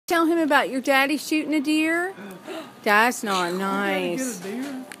Tell him about your daddy shooting a deer. That's not nice.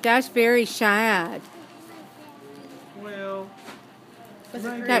 That's very sad. Well,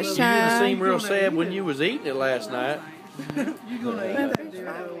 That's You sad. didn't seem real sad when you was eating it last night. you gonna eat that deer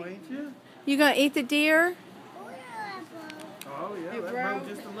though, ain't you? You gonna eat the deer? Oh yeah, that broke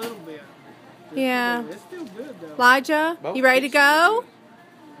just a little bit. Yeah. It's still good though. Elijah, you ready to go?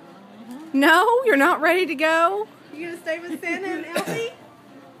 No, you're not ready to go? You gonna stay with Santa and Elsie?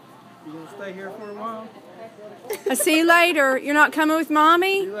 You gonna stay here for a while? I'll see you later. You're not coming with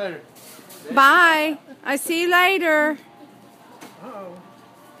Mommy? See you later. Bye. I see you later. Uh-oh.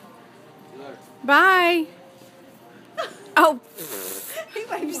 Bye. Oh, He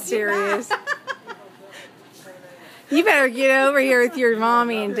waved you you serious? back. You better get over here with your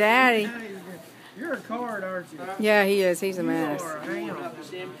Mommy and Daddy. You're a card, aren't you? Yeah, he is. He's a You mess. are a ham.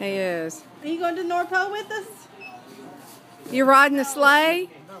 He is. Are you going to North Pole with us? You riding the sleigh?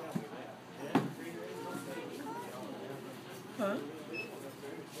 Huh?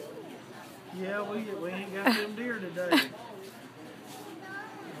 Yeah, we ain't got them deer today.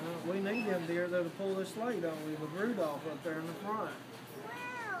 We need them deer though to pull this sleigh, don't we? With Rudolph up there in the front.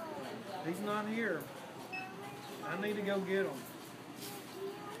 He's not here. I need to go get him.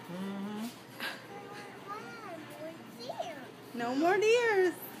 No more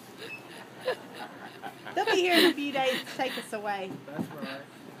deers. They'll be here in a few days to take us away. That's right.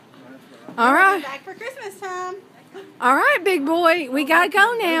 That's right. All right. Back for Christmas time. All right, big boy. We got to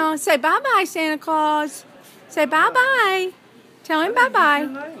go now. Say bye-bye, Santa Claus. Say bye-bye. Tell him bye-bye.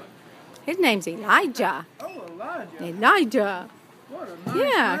 What's your name? His name's Elijah. Oh, Elijah. Elijah. What a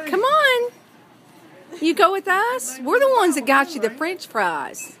nice Yeah, name. come on. You go with us? We're the ones that got you the French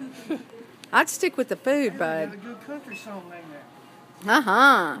fries. I'd stick with the food, Got bud. a good country song named that.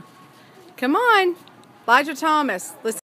 Uh-huh. Come on. Elijah Thomas. Let's